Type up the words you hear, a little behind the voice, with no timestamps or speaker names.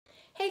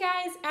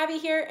guys, Abby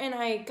here, and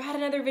I got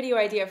another video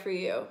idea for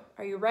you.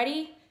 Are you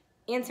ready?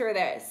 Answer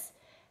this.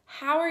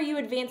 How are you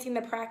advancing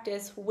the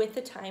practice with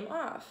the time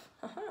off?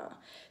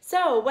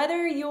 So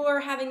whether you're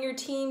having your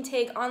team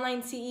take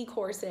online CE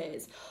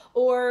courses,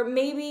 or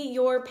maybe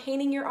you're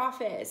painting your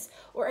office,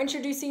 or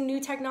introducing new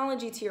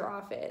technology to your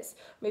office,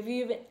 maybe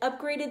you've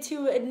upgraded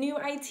to a new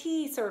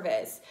IT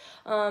service,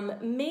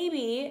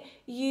 maybe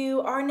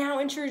you are now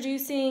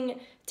introducing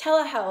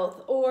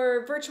telehealth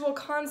or virtual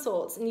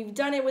consults, and you've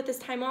done it with this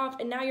time off,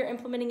 and now you're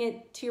implementing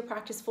it to your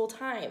practice full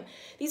time.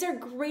 These are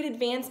great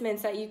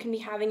advancements that you can be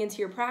having into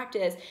your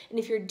practice, and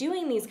if you're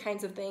doing these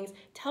kinds of things,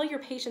 tell your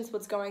patients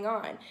what's going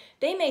on.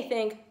 They may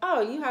think,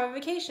 oh, you have a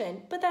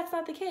vacation, but that's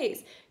not the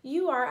case.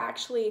 You are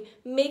actually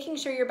making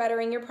sure you're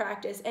bettering your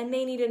practice, and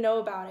they need to know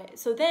about it.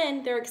 So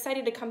then they're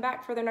excited to come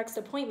back for their next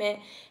appointment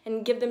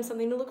and give them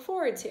something to look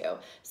forward to.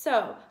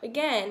 So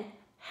again,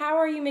 how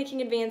are you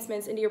making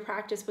advancements into your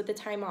practice with the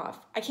time off?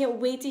 I can't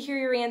wait to hear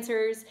your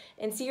answers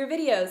and see your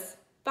videos.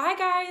 Bye,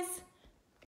 guys.